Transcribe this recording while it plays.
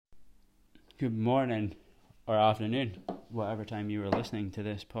Good morning or afternoon, whatever time you were listening to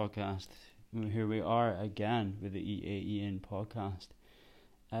this podcast. Here we are again with the EAEN podcast,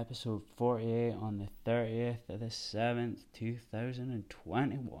 episode 48 on the 30th of the 7th,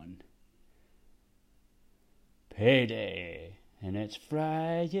 2021. Payday! And it's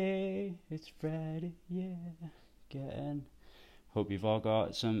Friday, yeah. Get in. Hope you've all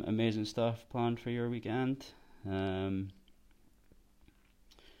got some amazing stuff planned for your weekend.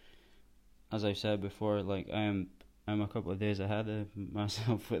 As I said before, I'm a couple of days ahead of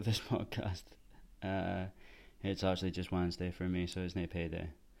myself with this podcast. It's actually just Wednesday for me, so it's not payday.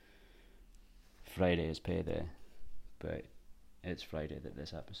 Friday is payday, but it's Friday that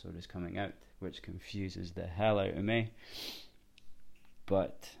this episode is coming out, which confuses the hell out of me.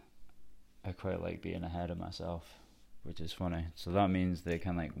 But I quite like being ahead of myself, which is funny. So that means that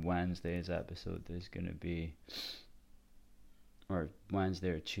kind of like Wednesday's episode is going to be, or Wednesday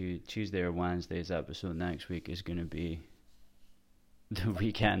or Tuesday or Wednesday's episode next week is going to be the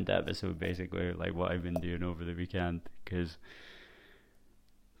weekend episode, basically, like what I've been doing over the weekend, because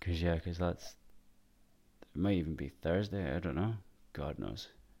that's, it might even be Thursday, I don't know, God knows,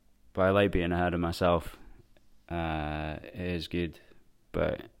 but I like being ahead of myself. It is good,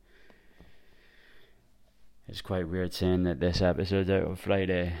 but it's quite weird saying that this episode's out on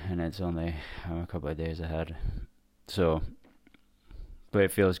Friday and it's only a couple of days ahead, so. But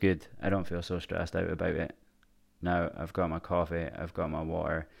it feels good. I don't feel so stressed out about it. Now I've got my coffee, I've got my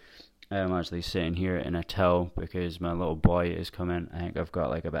water. I'm actually sitting here in a towel because my little boy is coming. I think I've got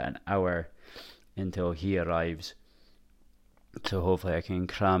like about an hour until he arrives. So hopefully I can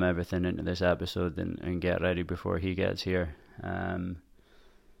cram everything into this episode and get ready before he gets here. I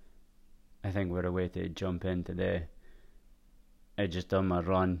think we're away to jump in today. I just done my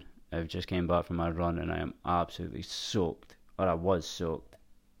run. I've just came back from my run and I am absolutely soaked. Or I was soaked,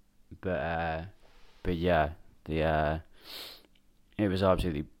 but yeah, it was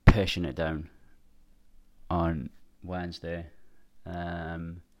absolutely pissing it down on Wednesday,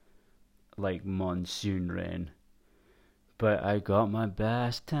 like monsoon rain. But I got my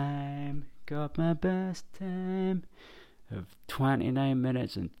best time of 29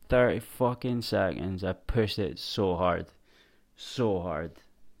 minutes and 30 fucking seconds. I pushed it so hard.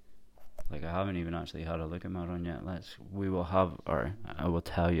 Like, I haven't even actually had a look at my run yet. I will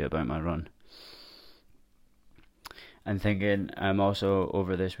tell you about my run. I'm thinking I'm also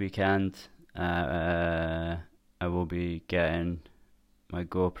over this weekend. I will be getting my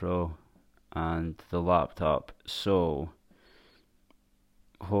GoPro and the laptop. So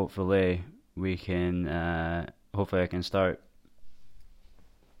hopefully I can start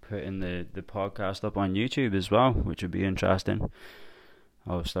putting the podcast up on YouTube as well, which would be interesting.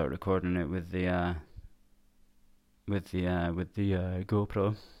 I'll start recording it with the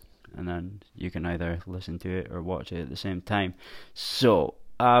GoPro, and then you can either listen to it or watch it at the same time. So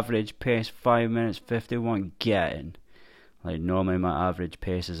average pace 5 minutes 51 getting. Like normally my average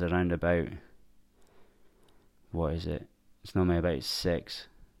pace is around about, what is it? It's normally about 6.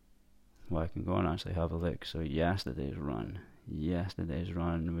 Well, I can go and actually have a look. So yesterday's run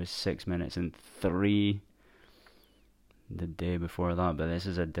was 6 minutes and 3. The day before that, but this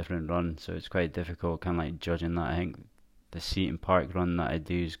is a different run, so it's quite difficult kind of like judging that. I think the Seaton Park run that I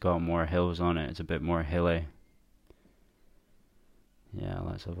do's got more hills on it. It's a bit more hilly. Yeah,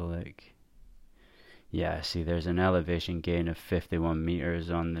 let's have a look. Yeah, see, there's an elevation gain of 51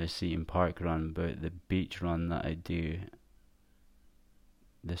 meters on the Seaton Park run, but the beach run that I do,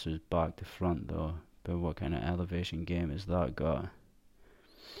 this was back to front though, but what kind of elevation gain has that got?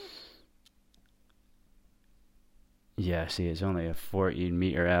 Yeah, see, it's only a 14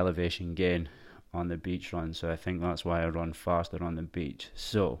 meter elevation gain on the beach run, so I think that's why I run faster on the beach.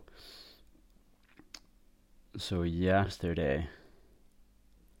 So yesterday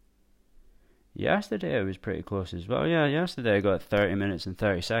I was pretty close as well. Yeah, yesterday I got 30 minutes and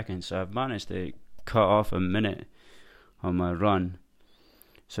 30 seconds, so I've managed to cut off a minute on my run.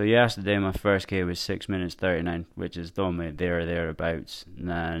 So yesterday my first K was 6 minutes 39, which is normally there or thereabouts, and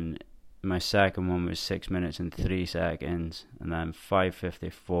then my second one was 6 minutes and 3 seconds, and then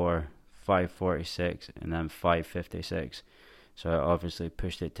 5:54, 5:46, and then 5:56. So I obviously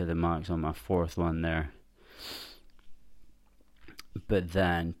pushed it to the max on my fourth one there. But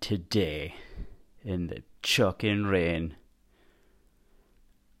then today, in the chucking rain,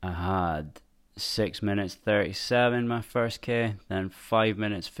 I had 6 minutes 37 my first K, then 5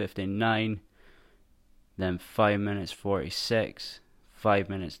 minutes 59, then 5 minutes 46, 5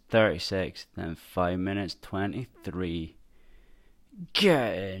 minutes 36, then 5 minutes 23.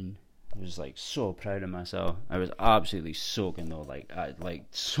 Getting I was like so proud of myself. I was absolutely soaking though, like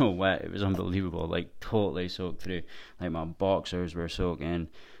so wet. It was unbelievable, like totally soaked through. Like my boxers were soaking,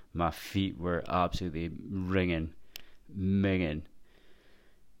 my feet were absolutely ringing, minging.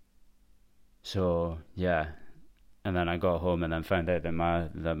 So yeah, and then I got home and then found out that my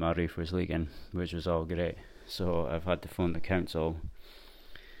roof was leaking, which was all great. So I've had to phone the council.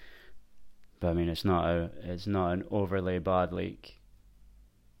 But I mean, it's not an overly bad leak,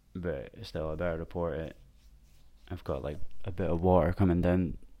 but still, I better report it. I've got like a bit of water coming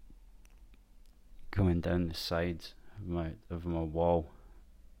down the sides of my wall.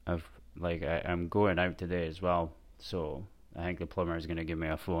 I'm going out today as well, so I think the plumber is gonna give me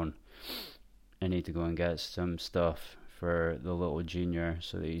a phone. I need to go and get some stuff for the little junior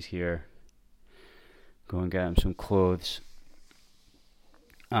so that he's here. Go and get him some clothes,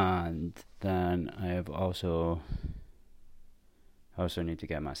 and then I also need to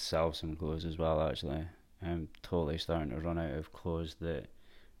get myself some clothes as well. Actually, I'm totally starting to run out of clothes that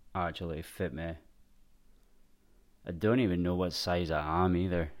actually fit me. I don't even know what size I am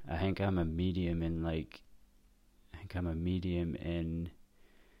either. I think I'm a medium in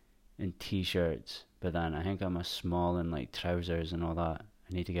t-shirts, but then I think I'm a small in like trousers and all that.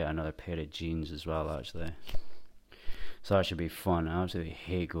 I need to get another pair of jeans as well, actually. So that should be fun. I absolutely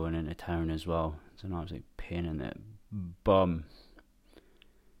hate going into town as well. It's an absolute pain in the bum.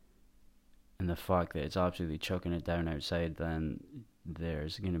 And the fact that it's absolutely chucking it down outside, then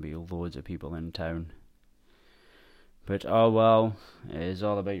there's going to be loads of people in town. But oh well, it is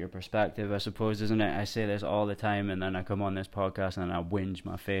all about your perspective, I suppose, isn't it? I say this all the time, and then I come on this podcast and I whinge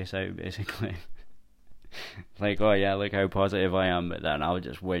my face out, basically. Like, oh yeah, look how positive I am, but then I'll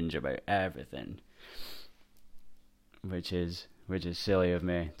just whinge about everything, which is silly of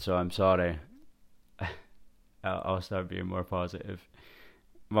me. So I'm sorry. I'll start being more positive.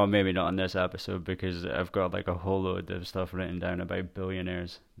 Well, maybe not in this episode, because I've got like a whole load of stuff written down about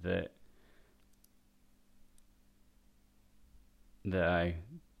billionaires that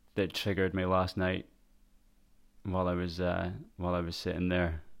triggered me last night while I was sitting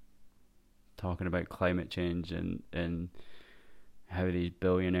there talking about climate change and how these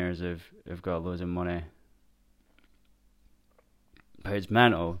billionaires have got loads of money. But it's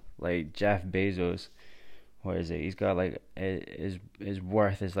mental. Like Jeff Bezos, what is it? He's got like his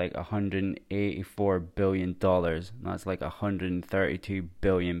worth is like $184 billion. That's like 132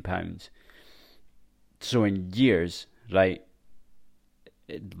 billion pounds. So in years, right?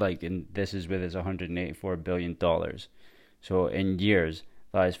 This is with his $184 billion. So in years,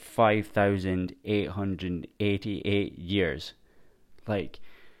 that is 5,888 years. Like,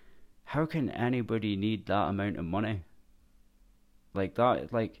 how can anybody need that amount of money? Like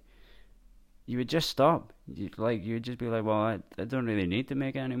that, like, you would just stop. You would just be like, well, I don't really need to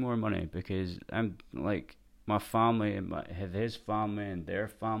make any more money, because I'm like, my family and his family and their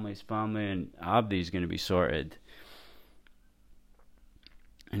family's family and Abdi's going to be sorted.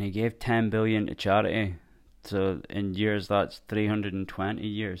 And he gave 10 billion to charity. So in years, that's 320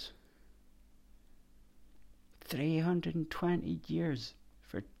 years. 320 years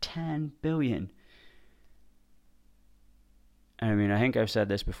for 10 billion. I mean, I think I've said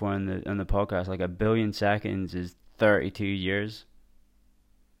this before on the podcast. Like, 1 billion seconds is 32 years.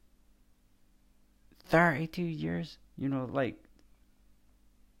 32 years? You know, like,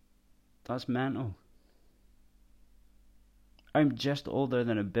 that's mental. I'm just older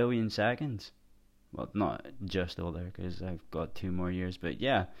than 1 billion seconds. Well, not just older, because I've got 2 more years, but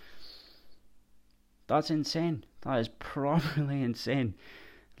yeah. That's insane. That is properly insane.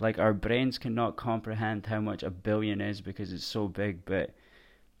 Like, our brains cannot comprehend how much 1 billion is because it's so big, but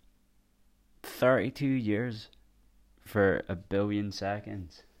 32 years for 1 billion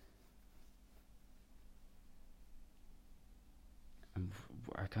seconds. I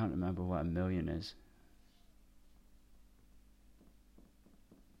can't remember what 1 million is.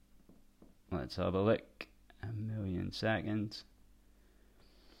 Let's have a look. 1 million seconds.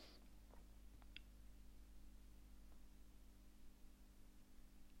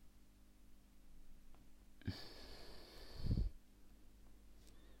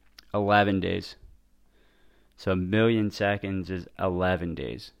 $11 days. So 1 million seconds is 11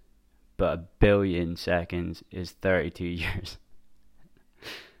 days. But 1 billion seconds is 32 years.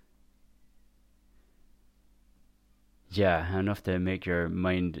 Yeah, enough to make your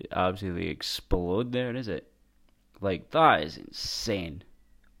mind absolutely explode there, is it? Like, that is insane.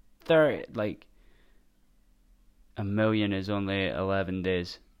 1 million is only 11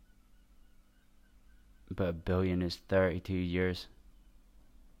 days. But 1 billion is 32 years.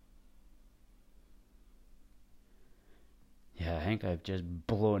 Yeah, I think I've just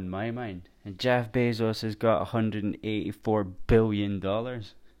blown my mind. And Jeff Bezos has got $184 billion,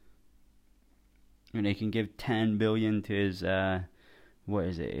 and he can give 10 billion to his what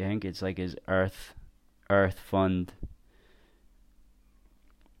is it? I think it's like his Earth fund.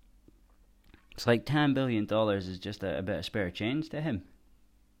 It's like $10 billion is just a bit of spare change to him.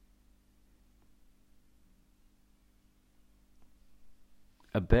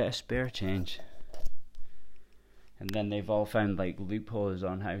 A bit of spare change. And then they've all found like loopholes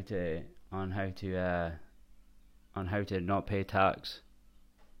on how to not pay tax.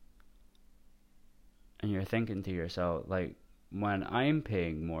 And you're thinking to yourself, like, when I'm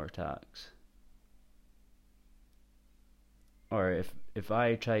paying more tax, or if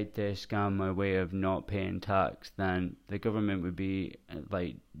I tried to scam my way of not paying tax, then the government would be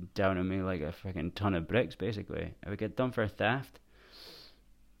like down on me like a freaking ton of bricks. Basically, I would get done for theft.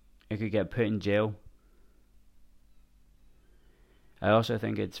 I could get put in jail. I also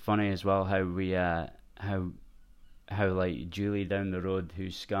think it's funny as well how we how like Julie down the road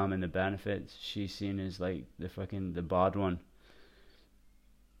who's scamming the benefits, she's seen as like the bad one.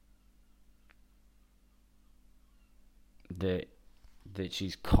 That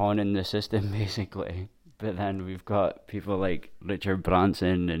she's conning the system basically. But then we've got people like Richard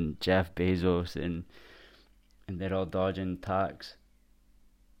Branson and Jeff Bezos and they're all dodging tax.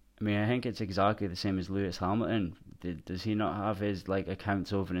 I mean, I think it's exactly the same as Lewis Hamilton. Does he not have his like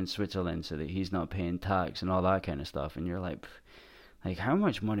accounts over in Switzerland so that he's not paying tax and all that kind of stuff? And you're like, how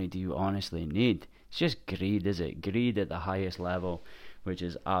much money do you honestly need? It's just greed, is it? Greed at the highest level, which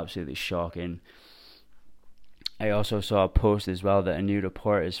is absolutely shocking. I also saw a post as well that a new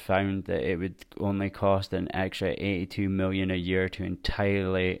report has found that it would only cost an extra 82 million a year to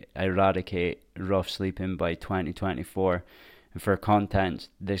entirely eradicate rough sleeping by 2024. And for context,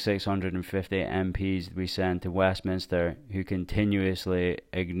 the 650 MPs we send to Westminster who continuously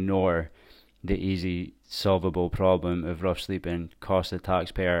ignore the easy solvable problem of rough sleeping cost the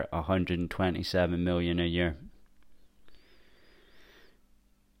taxpayer 127 million a year.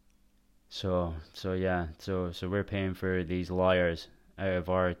 So we're paying for these liars out of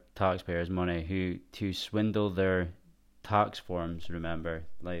our taxpayers' money who to swindle their tax forms, remember,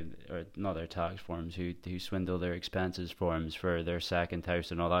 like, or not their tax forms, who swindle their expenses forms for their second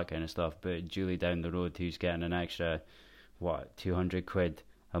house and all that kind of stuff. But Julie down the road, who's getting an extra 200 quid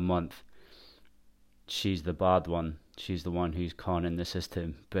a month, she's the bad one. She's the one who's conning the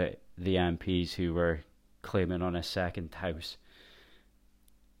system. But the MPs who were claiming on a second house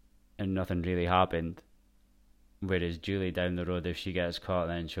and nothing really happened, whereas Julie down the road, if she gets caught,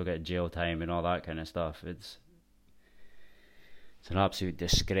 then she'll get jail time and all that kind of stuff. It's an absolute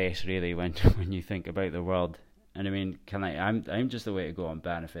disgrace, really, when you think about the world. And I mean, I'm just the way to go on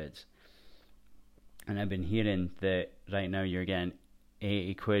benefits. And I've been hearing that right now you're getting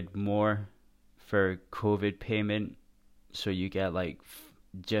 80 quid more for COVID payment, so you get like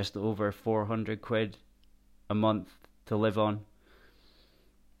just over 400 quid a month to live on.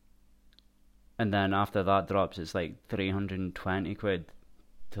 And then after that drops, it's like 320 quid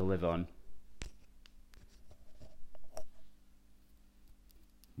to live on.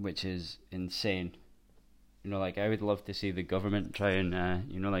 Which is insane. Like, I would love to see the government try and,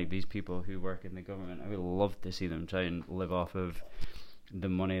 like these people who work in the government, I would love to see them try and live off of the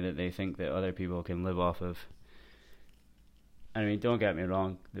money that they think that other people can live off of. I mean, don't get me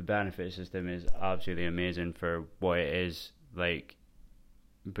wrong, the benefit system is absolutely amazing for what it is, like,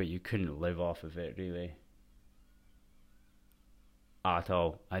 but you couldn't live off of it, really. At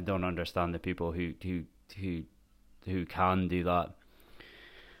all. I don't understand the people who can do that.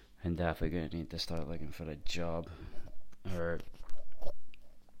 I'm definitely going to need to start looking for a job. Or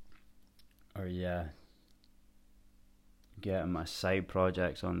yeah. Getting my side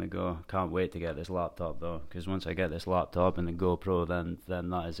projects on the go. Can't wait to get this laptop though, because once I get this laptop and the GoPro, then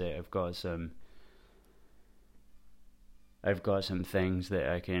that is it. I've got some things that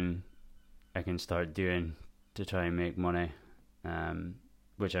I can start doing to try and make money,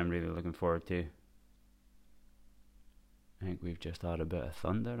 which I'm really looking forward to. I think we've just had a bit of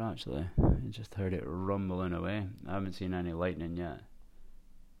thunder, actually. I just heard it rumbling away. I haven't seen any lightning yet.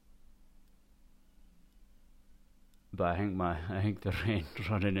 But I think the rain,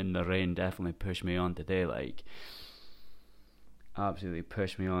 running in the rain, definitely pushed me on today. Like, absolutely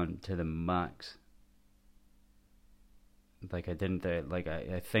pushed me on to the max. Like, I didn't,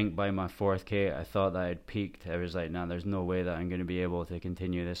 I think by my 4th K, I thought that I'd peaked. I was like, nah, there's no way that I'm going to be able to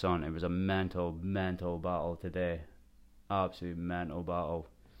continue this on. It was a mental battle today. Absolute mental battle.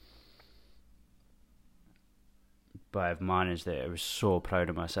 but I've managed it. I was so proud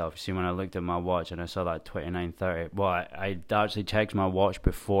of myself. See, when I looked at my watch and I saw that 29:30, well, I actually checked my watch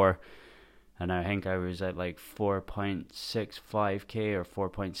before, and I think I was at like 4.65k or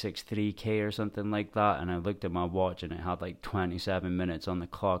 4.63k or something like that, and I looked at my watch and it had like 27 minutes on the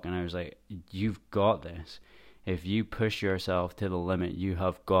clock, and I was like, you've got this. If you push yourself to the limit, you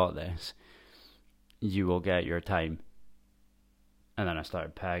have got this. You will get your time. And then I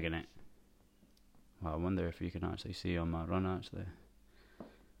started pegging it. Well, I wonder if you can actually see on my run, actually.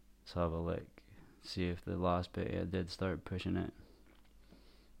 Let's have a look. See if the last bit I did start pushing it.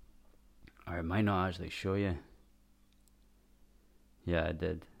 Or it might not actually show you. Yeah, I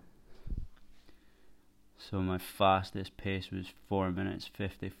did. So my fastest pace was 4 minutes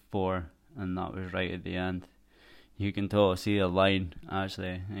 54, and that was right at the end. You can totally see a line,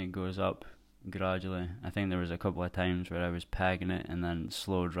 actually. It goes up gradually. I think there was a couple of times where I was pegging it and then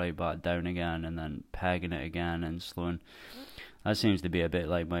slowed right back down again, and then pegging it again and slowing. That seems to be a bit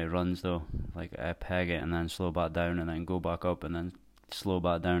like my runs though. Like I peg it and then slow back down and then go back up and then slow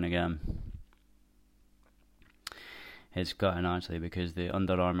back down again. It's gotten actually, because the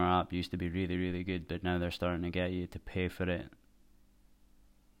Under Armour app used to be really, really good, but now they're starting to get you to pay for it.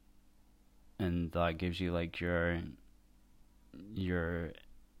 And that gives you like your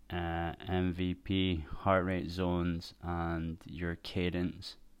MVP, heart rate zones, and your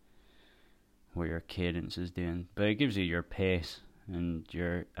cadence, what your cadence is doing. But it gives you your pace and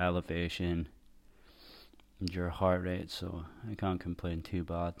your elevation and your heart rate, so I can't complain too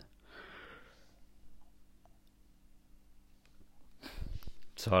bad.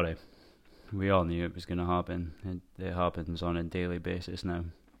 Sorry, we all knew it was going to happen. It happens on a daily basis now.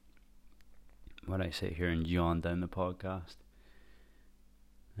 When I sit here and yawn down the podcast,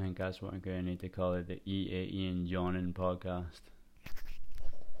 I think that's what I'm going to need to call it, the Ian Yawning Podcast.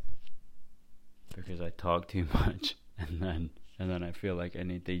 Because I talk too much and then I feel like I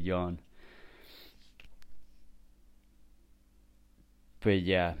need to yawn. But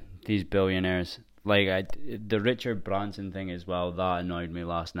yeah, these billionaires, like the Richard Branson thing as well, that annoyed me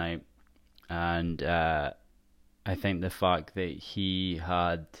last night. And I think the fact that he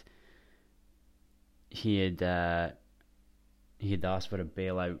had asked for a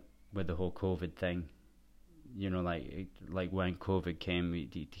bailout with the whole COVID thing. You know, like when COVID came,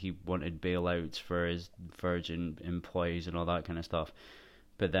 he wanted bailouts for his Virgin employees and all that kind of stuff.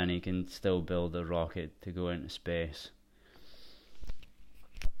 But then he can still build a rocket to go into space.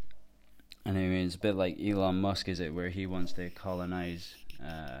 And I mean, it's a bit like Elon Musk, is it, where he wants to colonize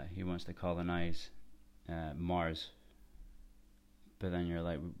Mars. But then you're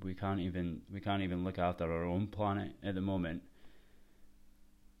like, we can't even look after our own planet at the moment.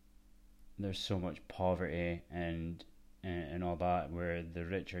 There's so much poverty and all that, where the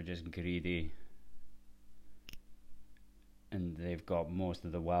rich are just greedy and they've got most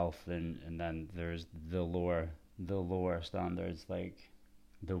of the wealth, and then there's the lower standards, like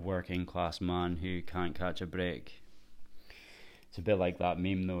the working class man who can't catch a break. It's a bit like that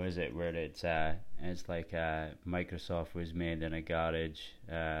meme though, is it, where it's like Microsoft was made in a garage.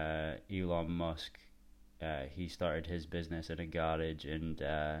 Elon Musk, he started his business in a garage, and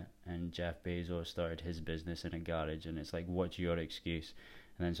Jeff Bezos started his business in a garage, and it's like, what's your excuse?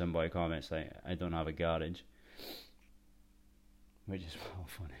 And then somebody comments like, I don't have a garage, which is well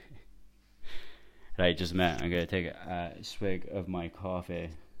funny. Right, just a minute, I'm going to take a swig of my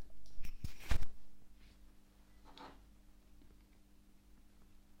coffee.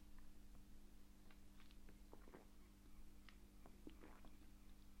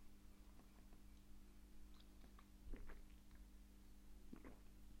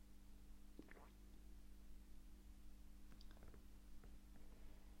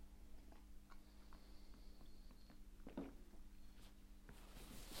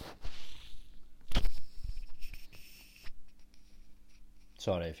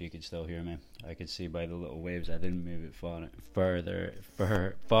 Sorry if you could still hear me. I could see by the little waves I didn't move it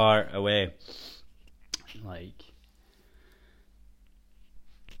far away. Like,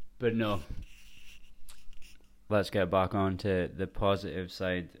 but no. Let's get back on to the positive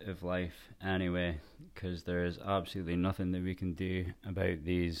side of life anyway, because there is absolutely nothing that we can do about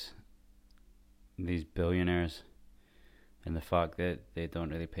these billionaires and the fact that they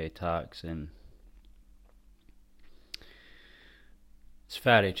don't really pay tax. And it's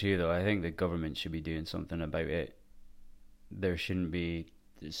very true though. I think the government should be doing something about it. There shouldn't be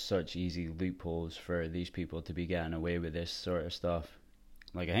such easy loopholes for these people to be getting away with this sort of stuff.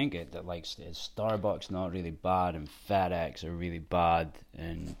 Like, I think Starbucks not really bad, and FedEx are really bad,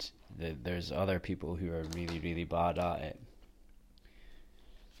 and there's other people who are really, really bad at it.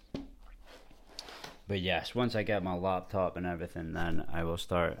 But yes, once I get my laptop and everything, then I will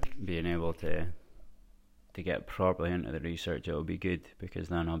start being able to get properly into the research. It'll be good because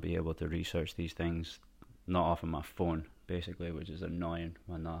then I'll be able to research these things not off of my phone, basically, which is annoying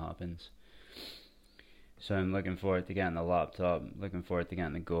when that happens. So I'm looking forward to getting the laptop, looking forward to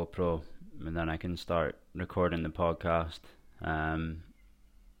getting the GoPro, and then I can start recording the podcast.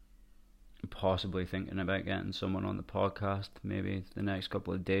 Possibly thinking about getting someone on the podcast maybe the next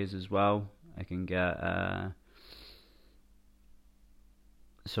couple of days as well. I can get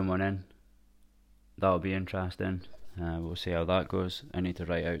someone in. That'll be interesting. We'll see how that goes. I need to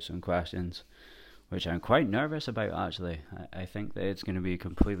write out some questions, which I'm quite nervous about actually. I think that it's going to be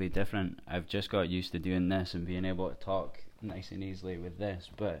completely different. I've just got used to doing this and being able to talk nice and easily with this,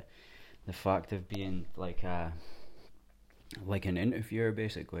 but the fact of being like an interviewer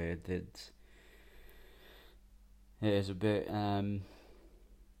basically, it is a bit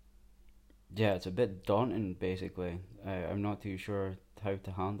it's a bit daunting basically. I'm not too sure how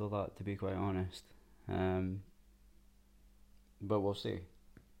to handle that, to be quite honest. But we'll see.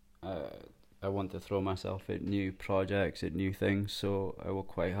 I want to throw myself at new projects, at new things, so I will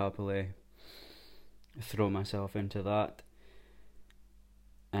quite happily throw myself into that.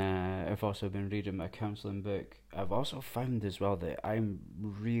 I've also been reading my counselling book. I've also found as well that I'm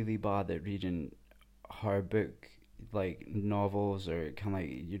really bad at reading hard book, like novels, or kind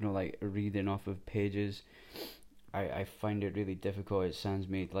of like reading off of pages. I find it really difficult. It sends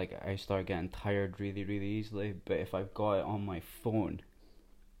me, like, I start getting tired really, really easily. But if I've got it on my phone,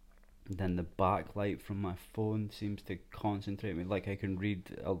 then the backlight from my phone seems to concentrate me. Like, I can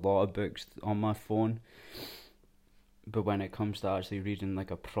read a lot of books on my phone, but when it comes to actually reading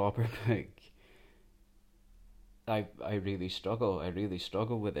like a proper book, I really struggle. I really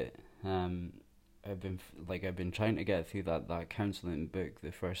struggle with it. I've been trying to get through that counselling book,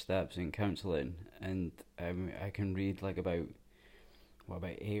 the first steps in counselling, and I can read like about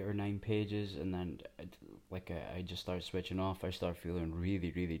 8 or 9 pages, and then I just start switching off. I start feeling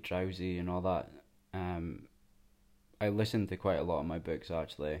really, really drowsy and all that. I listen to quite a lot of my books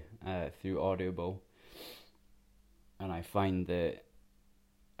actually through Audible, and I find that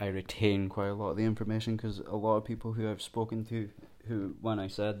I retain quite a lot of the information, because a lot of people who I've spoken to, who, when I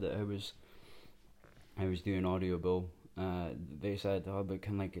said that I was doing Audible, they said, "Oh, but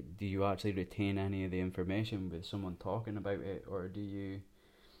do you actually retain any of the information with someone talking about it, or do you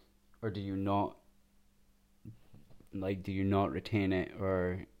not, do you not retain it,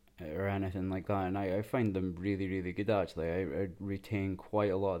 or anything like that?" And I find them really, really good actually. I retain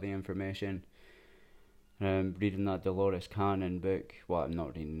quite a lot of the information. Reading that Dolores Cannon book. Well, I'm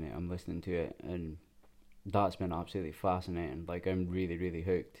not reading it, I'm listening to it, and that's been absolutely fascinating. Like, I'm really, really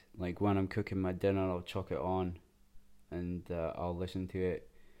hooked. Like, when I'm cooking my dinner, I'll chuck it on and I'll listen to it.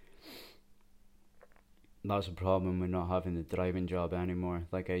 That's a problem with not having the driving job anymore.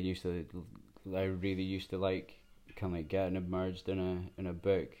 Like, I really used to like kind of like getting immersed in a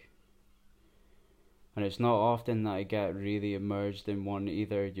book. And it's not often that I get really immersed in one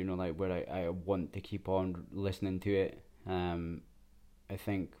either, like where I want to keep on listening to it. I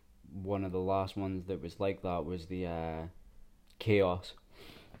think one of the last ones that was like that was the Chaos.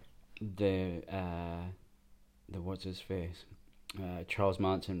 The what's his face? Charles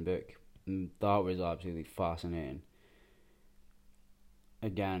Manson book. That was absolutely fascinating.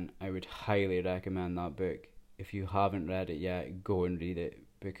 Again, I would highly recommend that book. If you haven't read it yet, go and read it,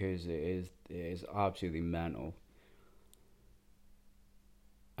 because it is absolutely mental.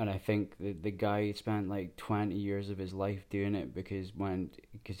 And I think the guy spent like 20 years of his life doing it, because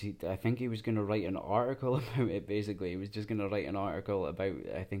I think he was going to write an article about it. Basically, he was just going to write an article about,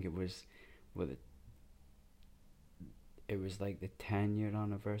 I think it was like the 10-year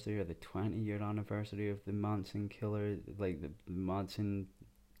anniversary or the 20-year anniversary of the Manson killer, like the Manson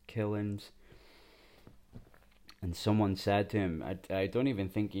killings. And someone said to him, I don't even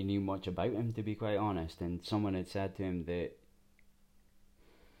think he knew much about him, to be quite honest, and someone had said to him that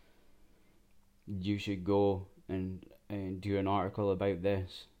you should go and do an article about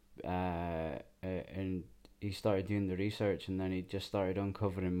this, and he started doing the research, and then he just started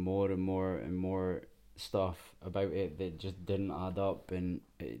uncovering more and more and more stuff about it that just didn't add up, and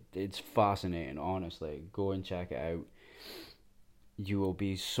it's fascinating. Honestly, go and check it out. You will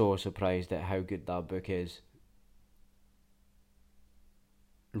be so surprised at how good that book is.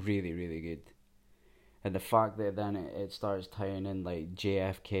 Really, really good. And the fact that then it starts tying in like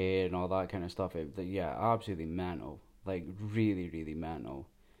JFK and all that kind of stuff, absolutely mental. Like, really, really mental.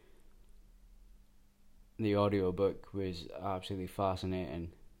 The audiobook was absolutely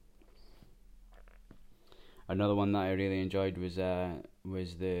fascinating. Another one that I really enjoyed was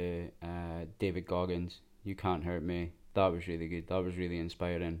the David Goggins, You Can't Hurt Me. That was really good. That was really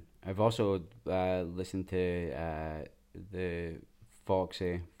inspiring. I've also listened to the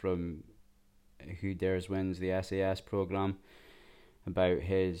Foxy from Who Dares Wins, the SAS program, about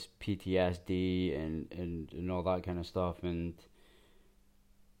his PTSD and all that kind of stuff, and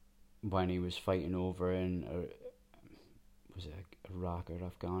when he was fighting over in was it Iraq or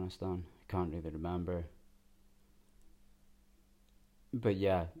Afghanistan? I can't really remember. But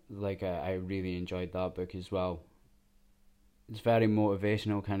yeah, like I really enjoyed that book as well. It's very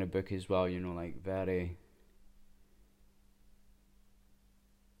motivational kind of book as well, you know, like very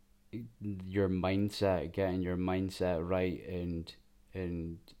your mindset, getting your mindset right,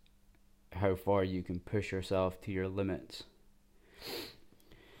 and how far you can push yourself to your limits.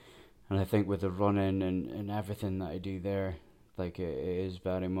 And I think with the running and everything that I do there, like it is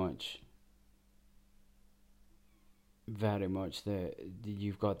very much that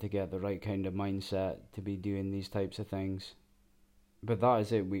you've got to get the right kind of mindset to be doing these types of things. But that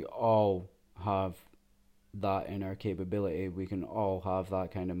is it. We all have that in our capability. We can all have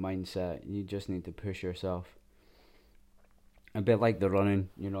that kind of mindset. You just need to push yourself. A bit like the running,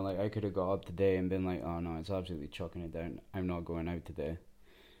 you know, like I could have got up today and been like, oh no, it's absolutely chucking it down. I'm not going out today.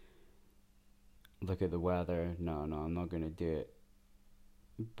 Look at the weather. No, I'm not going to do it.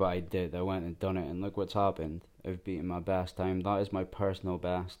 But I did. I went and done it, and look what's happened. I've beaten my best time. That is my personal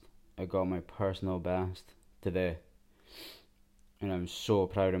best. I got my personal best today, and I'm so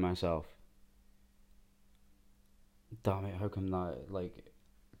proud of myself. Damn it! How come that, like,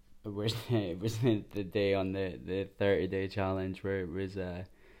 it was the day on the 30-day challenge where it was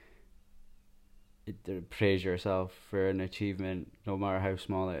praise yourself for an achievement, no matter how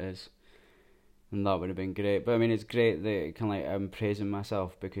small it is. And that would have been great. But I mean, it's great that kind of like I'm praising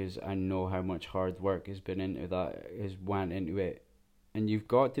myself because I know how much hard work has been into that, has went into it. And you've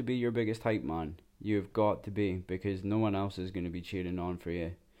got to be your biggest hype man. You've got to be, because no one else is going to be cheering on for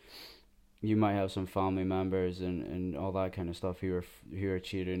you. You might have some family members and all that kind of stuff who are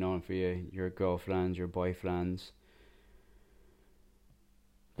cheering on for you, your girlfriends, your boyfriends.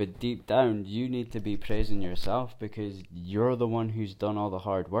 But deep down, you need to be praising yourself because you're the one who's done all the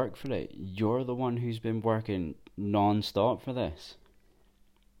hard work for it. You're the one who's been working non-stop for this.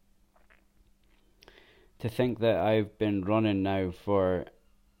 To think that I've been running now for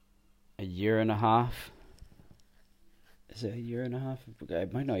a year and a half. Is it a year and a half?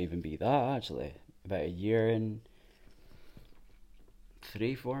 It might not even be that, actually. About a year and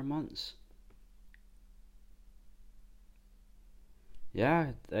 3-4 months.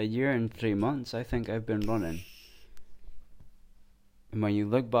 Yeah, a year and 3 months I think I've been running. And when you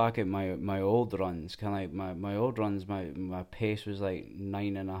look back at my old runs, kind of like my old runs, my pace was like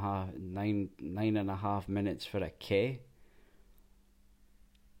 9.5 minutes for a K.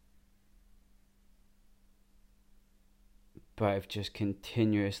 But I've just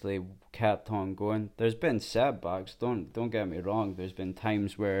continuously kept on going. There's been setbacks. Don't get me wrong. There's been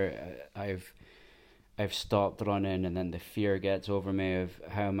times where I've stopped running, and then the fear gets over me of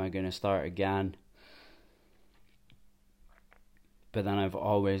how am I going to start again. But then I've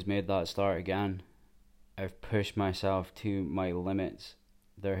always made that start again. I've pushed myself to my limits.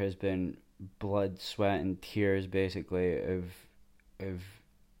 There has been blood, sweat, and tears, basically, of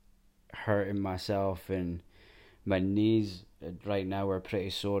hurting myself, and my knees right now are pretty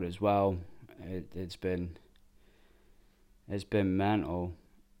sore as well. It's been mental.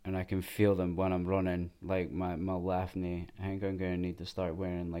 And I can feel them when I'm running, like my left knee. I think I'm going to need to start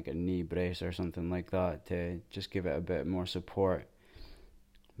wearing like a knee brace or something like that to just give it a bit more support.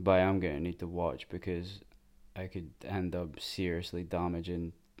 But I am going to need to watch because I could end up seriously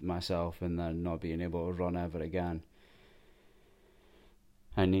damaging myself and then not being able to run ever again.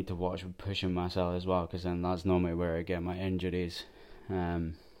 I need to watch with pushing myself as well, because then that's normally where I get my injuries.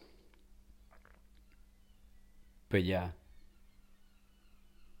 But yeah.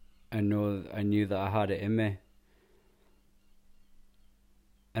 I knew that I had it in me.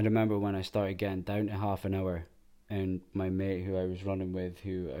 I remember when I started getting down to half an hour, and my mate who I was running with,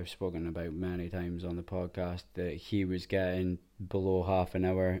 who I've spoken about many times on the podcast, that he was getting below half an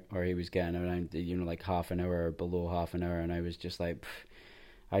hour, or he was getting around, like half an hour or below half an hour, and I was just like,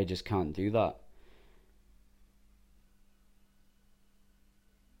 I just can't do that.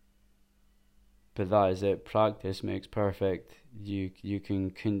 But that is it. Practice makes perfect. You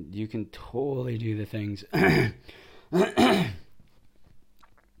can totally do the things.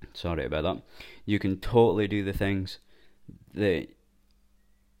 Sorry about that. You can totally do the things that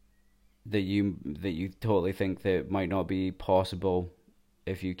you totally think that might not be possible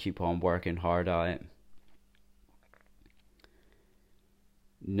if you keep on working hard at it.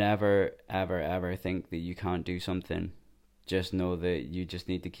 never ever ever think that you can't do something. Just know that you just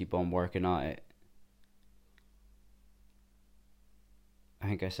need to keep on working at it. I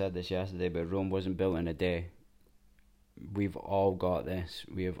think I said this yesterday, but Rome wasn't built in a day. We've all got this.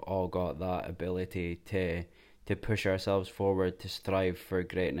 We have all got that ability to push ourselves forward, to strive for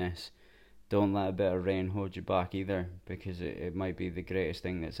greatness. Don't let a bit of rain hold you back either, because it might be the greatest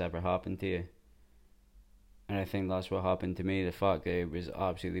thing that's ever happened to you. And I think that's what happened to me. The fact that it was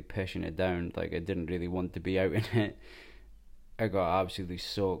absolutely pissing it down, like I didn't really want to be out in it. I got absolutely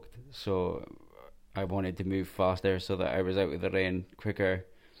soaked, so I wanted to move faster so that I was out of the rain quicker.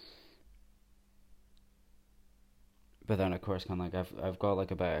 But then, of course, kind of like I've got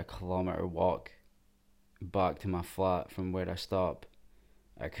like about a kilometre walk back to my flat from where I stopped.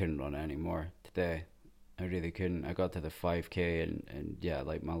 I couldn't run anymore today. I really couldn't. I got to the 5k and yeah,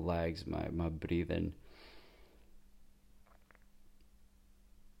 like my legs, my breathing.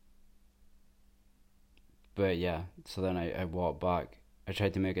 But yeah, so then I walked back. I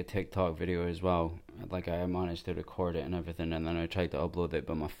tried to make a TikTok video as well. Like I managed to record it and everything, and then I tried to upload it,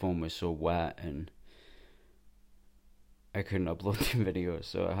 but my phone was so wet and I couldn't upload the video,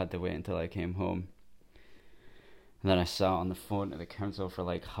 so I had to wait until I came home. And then I sat on the phone to the council for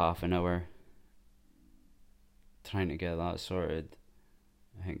like half an hour trying to get that sorted.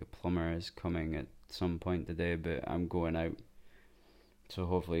 I think a plumber is coming at some point today, but I'm going out. So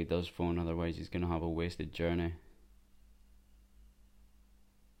hopefully he does phone, otherwise he's going to have a wasted journey.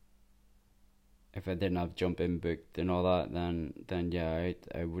 If I didn't have jump in booked and all that, then yeah,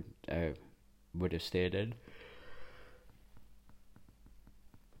 I would have stayed in.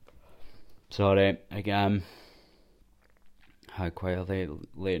 Sorry, again. Had quite a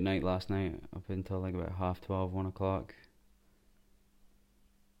late night last night, up until like about 12:30, 1 o'clock.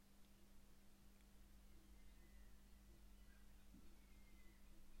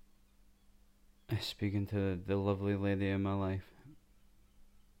 Speaking to the lovely lady in my life.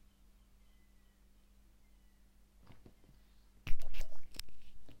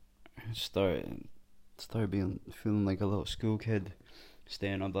 Started feeling like a little school kid,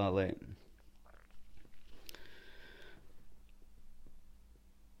 staying up that late.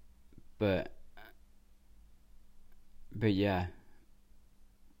 But yeah,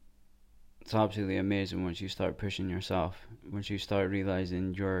 it's absolutely amazing once you start pushing yourself, once you start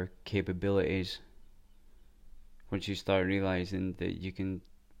realizing your capabilities, once you start realizing that you can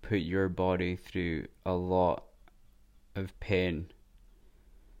put your body through a lot of pain.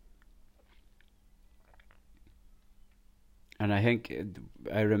 And I think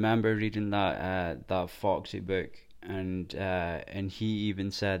I remember reading that Foxy book, and he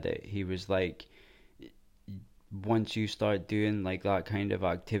even said that he was like, once you start doing like that kind of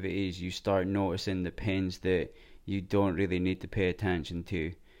activities, you start noticing the pains that you don't really need to pay attention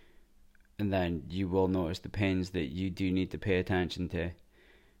to, and then you will notice the pains that you do need to pay attention to.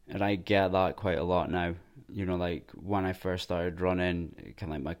 And I get that quite a lot now. You know, like when I first started running,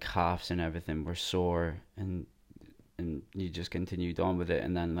 kind of like my calves and everything were sore, and you just continued on with it,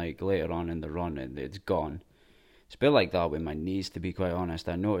 and then like later on in the run it's gone. It's a bit like that with my knees, to be quite honest.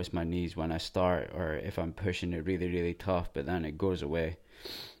 I notice my knees when I start, or if I'm pushing it really really tough, but then it goes away.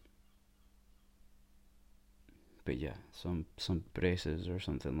 But yeah, some braces or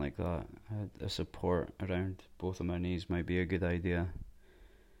something like that, a support around both of my knees might be a good idea.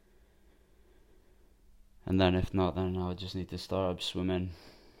 And then if not, then I'll just need to start up swimming,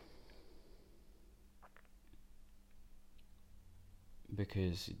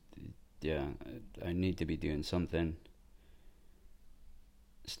 because yeah, I need to be doing something.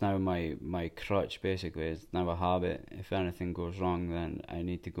 It's now my crutch, basically. It's now a habit. If anything goes wrong, then I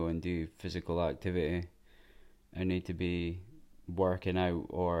need to go and do physical activity. I need to be working out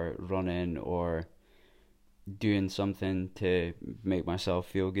or running or doing something to make myself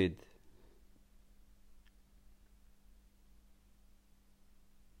feel good.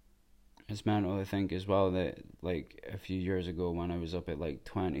 It's mental to think as well that like a few years ago when I was up at like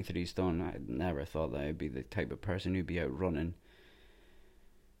 23 stone, I never thought that I'd be the type of person who'd be out running.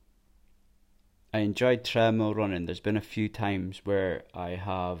 I enjoyed treadmill running. There's been a few times where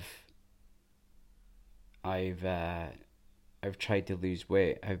I've tried to lose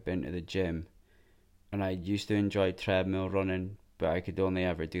weight. I've been to the gym, and I used to enjoy treadmill running, but I could only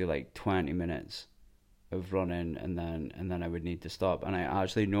ever do like 20 minutes of running, and then I would need to stop. And I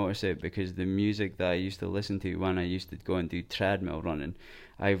actually noticed it because the music that I used to listen to when I used to go and do treadmill running,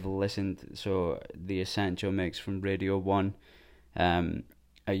 I've listened. So the Essential Mix from Radio 1,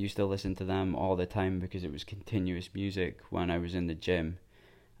 I used to listen to them all the time because it was continuous music when I was in the gym,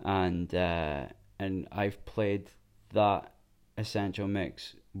 and I've played that Essential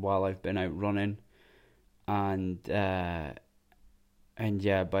Mix while I've been out running, and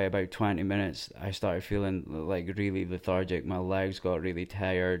yeah, by about 20 minutes, I started feeling like really lethargic. My legs got really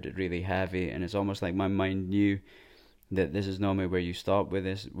tired, really heavy, and it's almost like my mind knew that this is normally where you stop with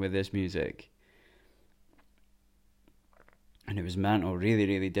this music. And it was mental, really,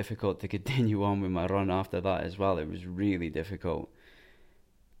 really difficult to continue on with my run after that as well. It was really difficult.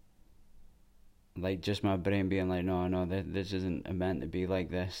 Like, just my brain being like, no, no, this isn't meant to be like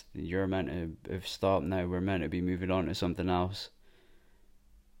this. You're meant to have stopped now. We're meant to be moving on to something else.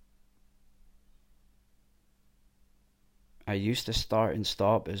 I used to start and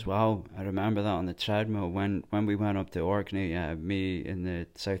stop as well. I remember that on the treadmill when we went up to Orkney. Me and the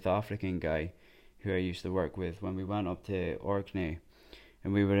South African guy who I used to work with, when we went up to Orkney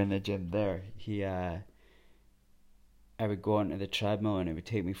and we were in the gym there, I would go onto the treadmill and it would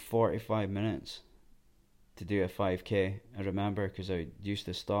take me 45 minutes to do a 5k. I remember because I used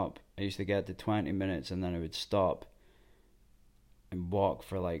to stop. I used to get to 20 minutes and then I would stop and walk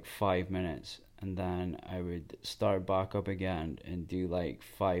for like 5 minutes, and then I would start back up again and do like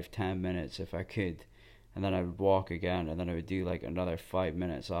 5-10 minutes if I could, and then I would walk again, and then I would do like another 5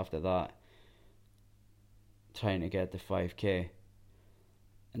 minutes after that, trying to get to 5k.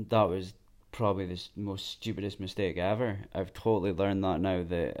 And that was probably the most stupidest mistake ever. I've totally learned that now,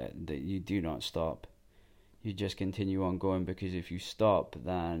 that you do not stop. You just continue on going, because if you stop,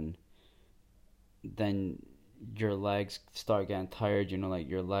 then your legs start getting tired, like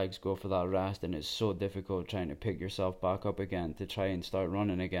your legs go for that rest, and it's so difficult trying to pick yourself back up again to try and start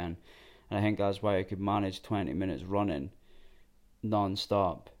running again. And I think that's why I could manage 20 minutes running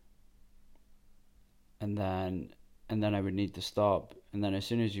non-stop, and then I would need to stop, and then as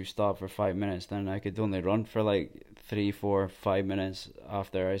soon as you stop for 5 minutes, then I could only run for like 3, 4, 5 minutes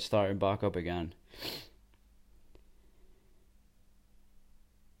after I started back up again.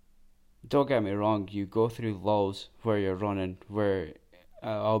 Don't get me wrong, you go through lulls where you're running, where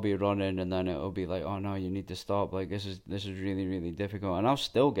I'll be running and then it'll be like, oh no, you need to stop. Like, this is really, really difficult, and I'll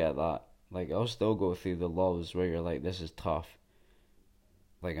still get that. Like, I'll still go through the lulls where you're like, this is tough.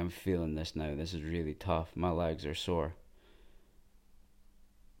 Like, I'm feeling this now. This is really tough. My legs are sore.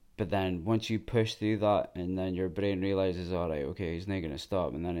 But then once you push through that, and then your brain realizes, all right, okay, he's not gonna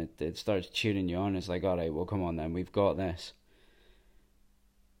stop, and then it starts cheering you on. It's like, all right, well, come on then, we've got this.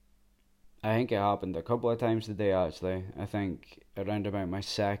 I think it happened a couple of times today, actually. I think around about my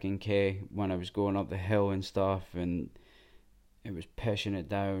second K, when I was going up the hill and stuff, and it was pushing it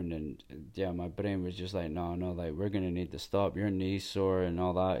down, and yeah, my brain was just like, no, no, like, we're gonna need to stop. Your knee's sore and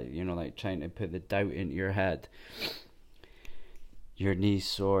all that, like trying to put the doubt into your head. Your knee's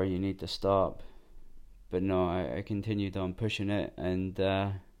sore, you need to stop. But no, I continued on pushing it, and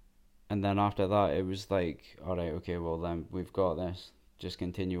then after that, it was like, all right, okay, well then we've got this. Just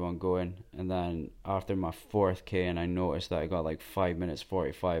continue on going. And then after my fourth K, and I noticed that I got like 5 minutes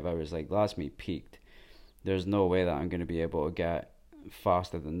 45, I was like, that's me peaked. There's no way that I'm going to be able to get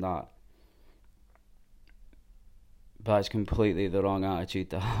faster than that. But it's completely the wrong attitude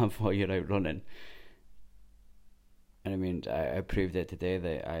to have while you're out running. And I mean, I proved it today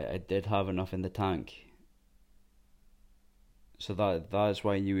that I did have enough in the tank. So that's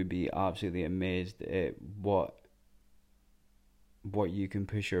why you would be absolutely amazed at what you can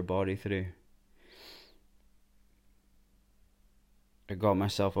push your body through. I got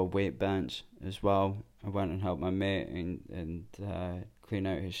myself a weight bench as well. I went and helped my mate and clean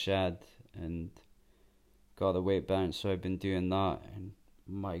out his shed and got the weight bench. So I've been doing that, and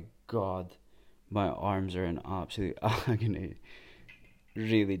my God, my arms are in absolute agony.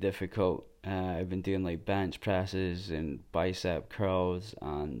 Really difficult. I've been doing like bench presses and bicep curls,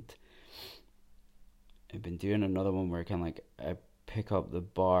 and I've been doing another one where I pick up the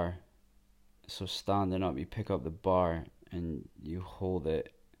bar. So standing up, you pick up the bar and you hold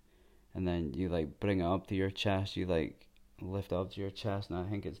it, and then you like bring it up to your chest. You like lift up to your chest, and I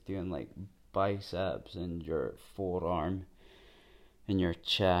think it's doing like biceps and your forearm and your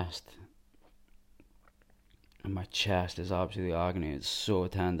chest. And my chest is absolutely agony. It's so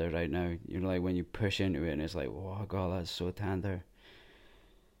tender right now. Like when you push into it, and it's like, oh God, that's so tender.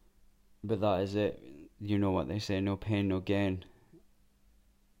 But that is it. You know what they say, no pain, no gain.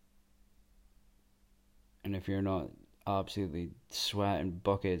 And if you're not absolutely sweating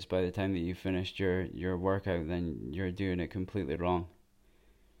buckets by the time that you finished your workout, then you're doing it completely wrong.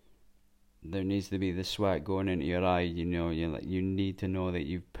 There needs to be the sweat going into your eye. You need to know that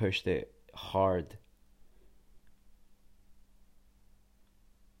you've pushed it hard.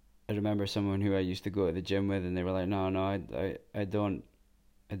 I remember someone who I used to go to the gym with, and they were like, no, I don't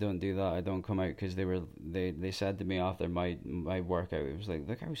I don't do that. I don't come out because they said to me after my workout, it was like,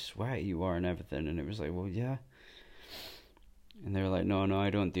 look how sweaty you are and everything, and it was like, well, yeah. And they were like, no, I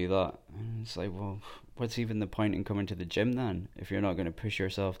don't do that. And it's like, well, what's even the point in coming to the gym then if you're not going to push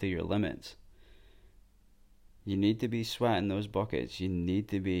yourself to your limits? You need to be sweating those buckets. You need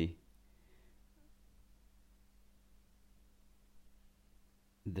to be.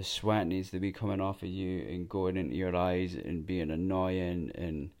 The sweat needs to be coming off of you and going into your eyes and being annoying,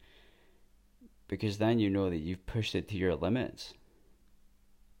 and because then you know that you've pushed it to your limits.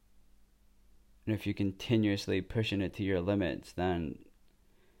 And if you're continuously pushing it to your limits, then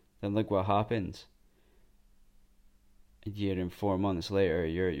look what happens. A year and 4 months later,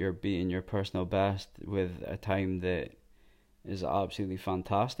 you're beating your personal best with a time that is absolutely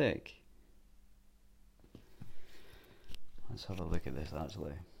fantastic. Let's have a look at this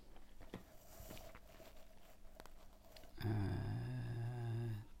actually.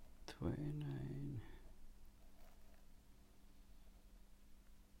 29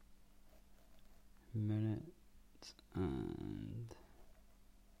 minutes and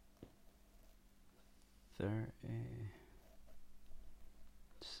 30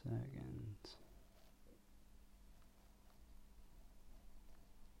 seconds.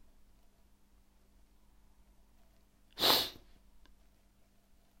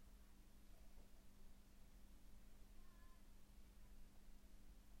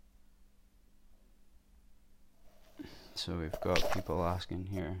 So we've got people asking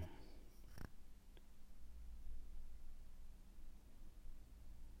here.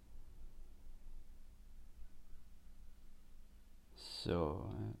 So,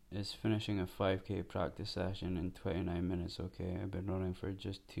 is finishing a 5k practice session in 29 minutes okay? I've been running for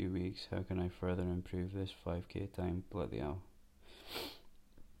just 2 weeks. How can I further improve this 5k time? Bloody hell.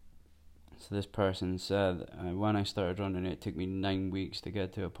 So this person said, when I started running, it took me 9 weeks to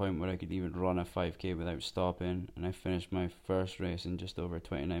get to a point where I could even run a 5k without stopping, and I finished my first race in just over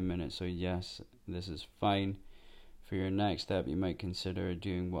 29 minutes. So yes, this is fine. For your next step, you might consider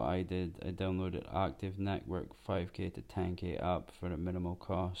doing what I did. I downloaded Active Network 5k to 10k app for a minimal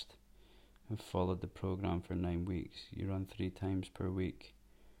cost and followed the program for 9 weeks. You run 3 times per week.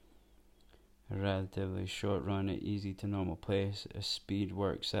 A relatively short run at easy to normal pace, a speed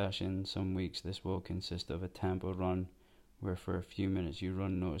work session. Some weeks this will consist of a tempo run where for a few minutes you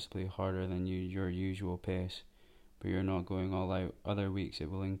run noticeably harder than your usual pace, but you're not going all out. Other weeks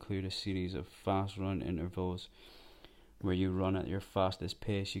it will include a series of fast run intervals where you run at your fastest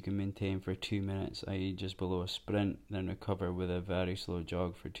pace you can maintain for 2 minutes, i.e. just below a sprint, then recover with a very slow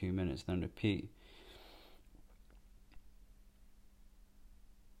jog for 2 minutes, then repeat.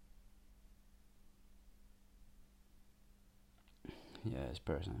 Yeah, this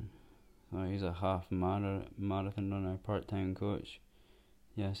person. Oh, he's a half marathon runner, part-time coach.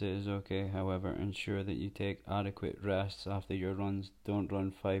 Yes, it is okay. However, ensure that you take adequate rests after your runs. Don't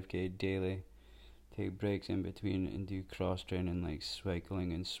run 5k daily. Take breaks in between and do cross-training like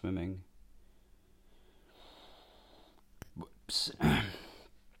cycling and swimming. Whoops. I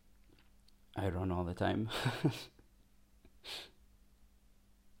run all the time.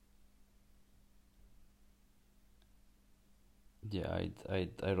 Yeah, I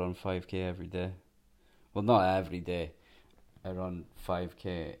run 5k every day. Well, not every day. I run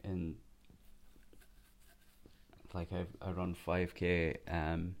 5k in like I run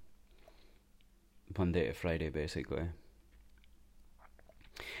 5k Monday to Friday basically.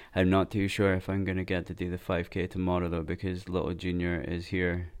 I'm not too sure if I'm gonna get to do the 5k tomorrow though, because little Junior is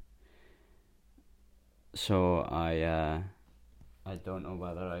here. So I don't know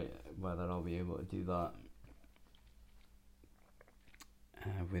whether I'll be able to do that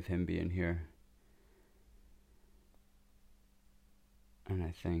with him being here. And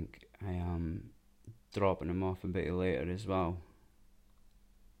I think I am dropping him off a bit later as well.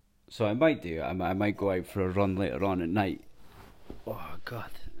 So I might do. I might go out for a run later on at night. Oh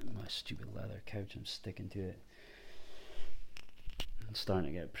God, my stupid leather couch. I'm sticking to it. It's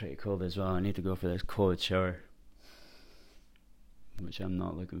starting to get pretty cold as well. I need to go for this cold shower, which I'm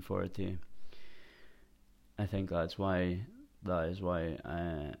not looking forward to. I think that is why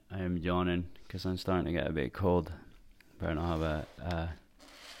I am yawning, because I'm starting to get a bit cold. Better not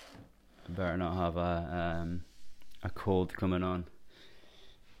have a cold coming on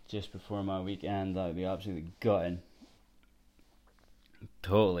just before my weekend. That would be absolutely gutting.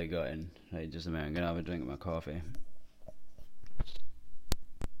 Totally gutting. Right, just a minute. I'm gonna have a drink of my coffee.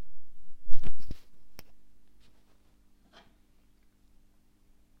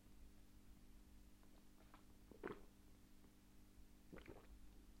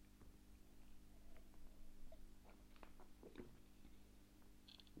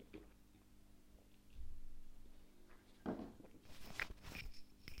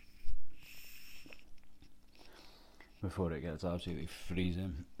 before it gets absolutely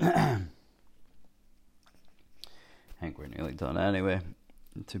freezing. I think we're nearly done anyway,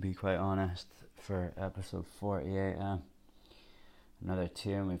 to be quite honest, for episode 48. Another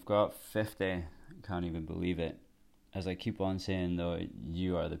 2 and we've got 50. I can't even believe it. As I keep on saying though,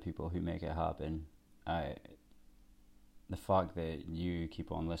 you are the people who make it happen. The fact that you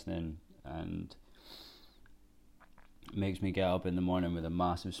keep on listening and makes me get up in the morning with a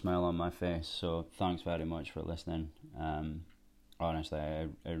massive smile on my face. So thanks very much for listening. Honestly, I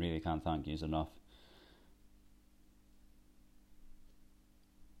really can't thank you enough.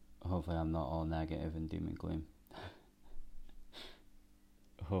 Hopefully I'm not all negative and doom and gloom.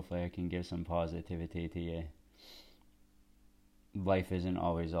 Hopefully I can give some positivity to you. Life isn't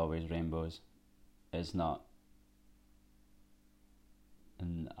always rainbows. It's not.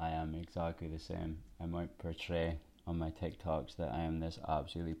 And I am exactly the same. I might portray on my TikToks that I am this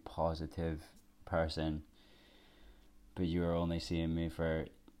absolutely positive person, but you are only seeing me for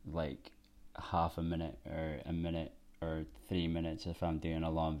like half a minute or a minute or 3 minutes if I'm doing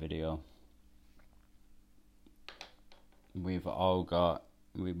a long video. We've all got,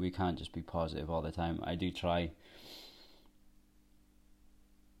 we can't just be positive all the time. I do try,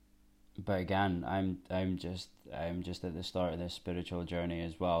 but again, I'm just at the start of this spiritual journey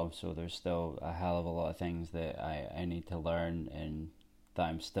as well. So there's still a hell of a lot of things that I need to learn and that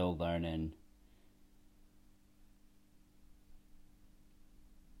I'm still learning.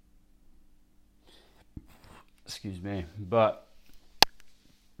 Excuse me, but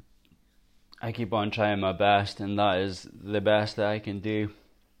I keep on trying my best, and that is the best that I can do.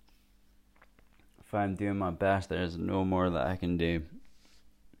 If I'm doing my best, there is no more that I can do.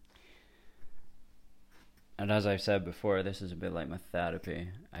 And as I've said before, this is a bit like my therapy.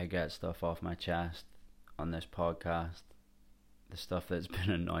 I get stuff off my chest on this podcast, the stuff that's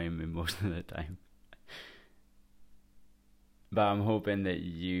been annoying me most of the time. But I'm hoping that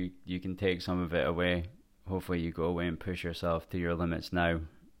you can take some of it away. Hopefully you go away and push yourself to your limits now.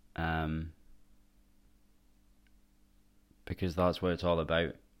 Because that's what it's all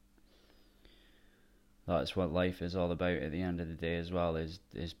about. That's what life is all about at the end of the day as well, is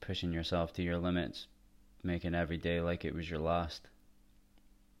pushing yourself to your limits. Making every day like it was your last.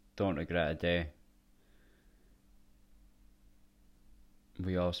 Don't regret a day.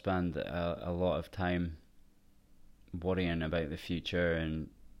 We all spend a lot of time worrying about the future and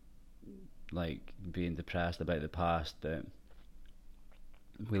like being depressed about the past, but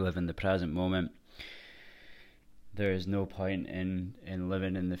we live in the present moment. There is no point in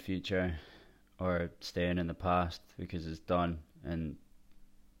living in the future or staying in the past because it's done, and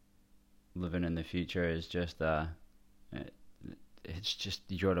living in the future is just it's just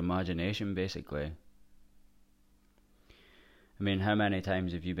your imagination basically. I mean, how many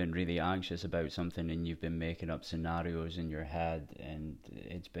times have you been really anxious about something and you've been making up scenarios in your head and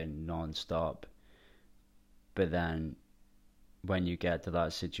it's been non-stop, but then when you get to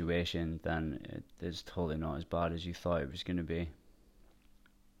that situation, then it's totally not as bad as you thought it was going to be.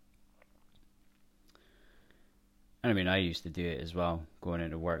 And I mean, I used to do it as well, going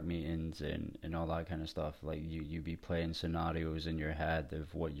into work meetings and all that kind of stuff. Like you be playing scenarios in your head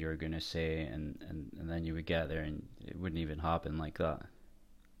of what you're going to say, and then you would get there and it wouldn't even happen like that.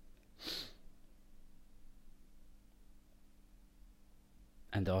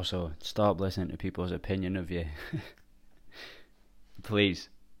 And also, stop listening to people's opinion of you. Please,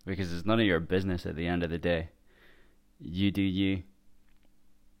 because it's none of your business at the end of the day. You do you.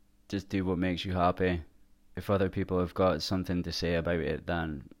 Just do what makes you happy. If other people have got something to say about it,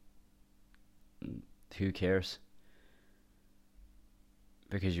 then who cares?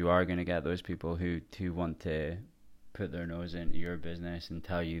 Because you are going to get those people who want to put their nose into your business and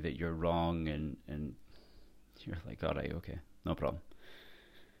tell you that you're wrong, and you're like, alright, okay, no problem.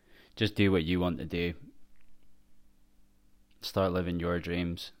 Just do what you want to do. Start living your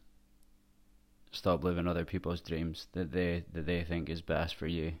dreams. Stop living other people's dreams that they think is best for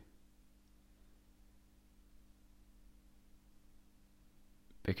you.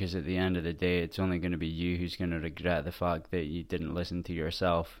 Because at the end of the day, it's only going to be you who's going to regret the fact that you didn't listen to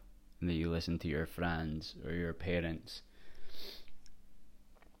yourself and that you listened to your friends or your parents.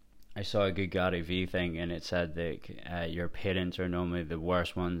 I saw a good Gary Vee thing, and it said that your parents are normally the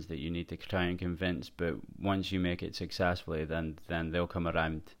worst ones that you need to try and convince, but once you make it successfully, then they'll come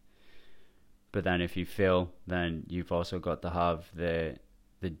around. But then if you fail, then you've also got to have the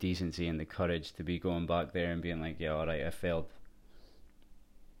decency and the courage to be going back there and being like, yeah, alright, I failed.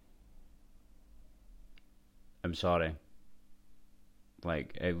 I'm sorry.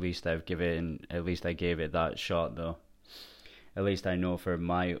 Like, at least I gave it that shot though. At least I know for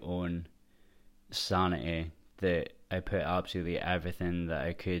my own sanity that I put absolutely everything that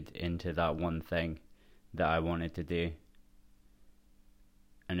I could into that one thing that I wanted to do.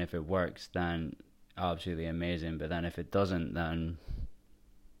 And if it works, then absolutely amazing. But then if it doesn't, then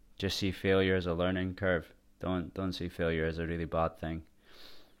just see failure as a learning curve. Don't see failure as a really bad thing.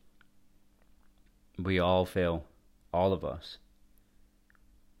 We all fail, all of us.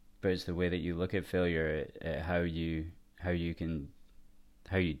 But it's the way that you look at failure, how you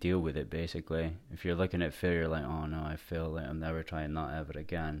deal with it, basically. If you're looking at failure like, oh no, I failed, like, I'm never trying that ever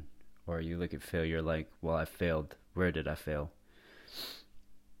again. Or you look at failure like, well, I failed. Where did I fail?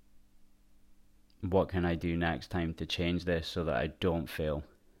 What can I do next time to change this so that I don't fail?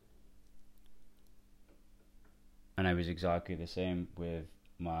 And I was exactly the same with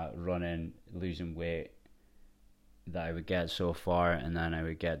my running, losing weight, that I would get so far and then I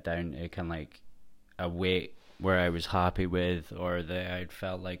would get down to kind of like a weight where I was happy with, or that I'd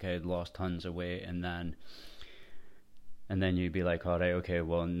felt like I had lost tons of weight, and then you'd be like, alright, okay,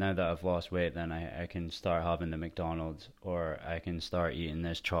 well, now that I've lost weight, then I can start having the McDonald's, or I can start eating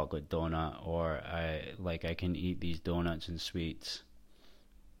this chocolate donut, or I can eat these donuts and sweets.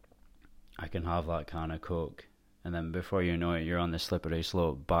 I can have that can of Coke. And then before you know it, you're on the slippery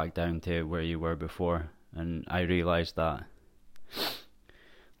slope back down to where you were before. And I realised that.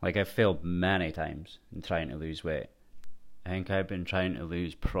 Like, I've failed many times in trying to lose weight. I think I've been trying to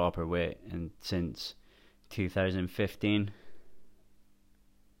lose proper weight since 2015.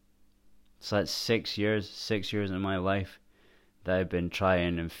 So that's 6 years in my life that I've been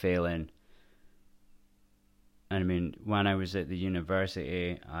trying and failing. And I mean, when I was at the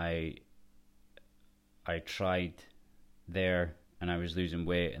university, I tried there and I was losing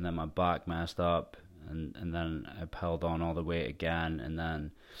weight, and then my back messed up, and then I held on all the weight again, and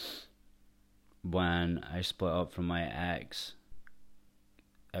then when I split up from my ex,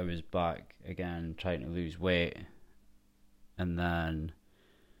 I was back again trying to lose weight, and then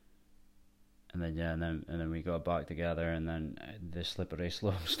we got back together, and then the slippery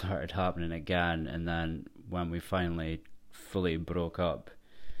slope started happening again, and then when we finally fully broke up,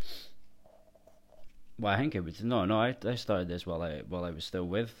 well, I think it was I started this while I was still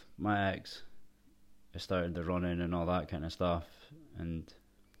with my ex. I started the running and all that kind of stuff, and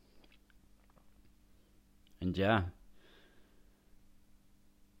yeah.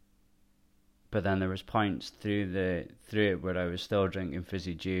 But then there was points through it where I was still drinking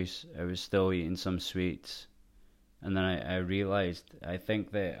fizzy juice. I was still eating some sweets, and then I realized, I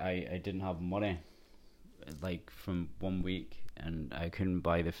think that I didn't have money, like, from 1 week, and I couldn't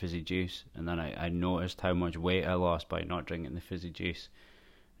buy the fizzy juice, and then I noticed how much weight I lost by not drinking the fizzy juice,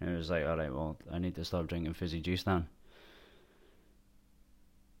 and it was like, alright, well, I need to stop drinking fizzy juice then.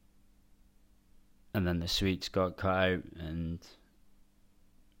 And then the sweets got cut out, and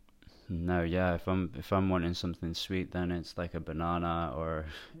now, yeah, if I'm wanting something sweet, then it's like a banana or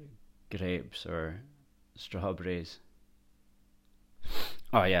grapes or strawberries.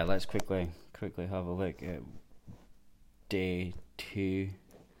 Oh yeah, let's quickly have a look at day 2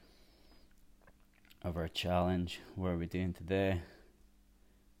 of our challenge. What are we doing today?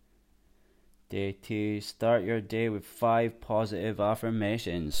 Day 2, start your day with 5 positive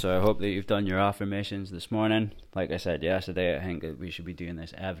affirmations. So I hope that you've done your affirmations this morning. Like I said yesterday, I think that we should be doing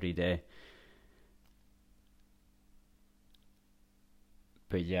this every day.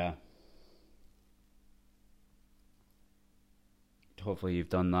 But yeah, hopefully you've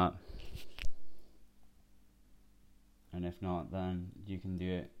done that. And if not, then you can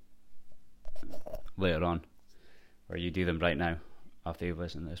do it later on, or you do them right now after you've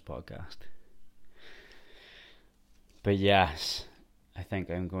listened to this podcast. But yes, I think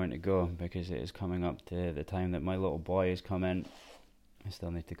I'm going to go because it is coming up to the time that my little boy is coming. I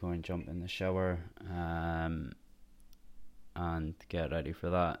still need to go and jump in the shower and get ready for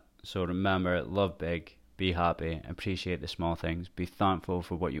that. So remember, love big, be happy, appreciate the small things, be thankful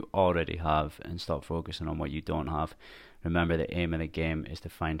for what you already have, and stop focusing on what you don't have. Remember, the aim of the game is to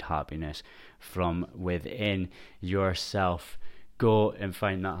find happiness from within yourself. Go and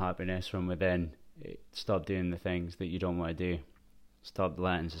find that happiness from within. Stop doing the things that you don't want to do. Stop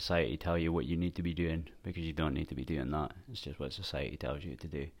letting society tell you what you need to be doing, because you don't need to be doing that. It's just what society tells you to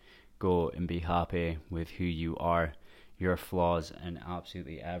do. Go and be happy with who you are, your flaws, and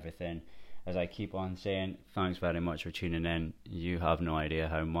absolutely everything. As I keep on saying, thanks very much for tuning in. You have no idea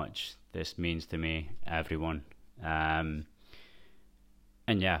how much this means to me, everyone. And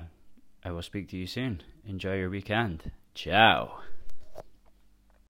yeah, I will speak to you soon. Enjoy your weekend. Ciao.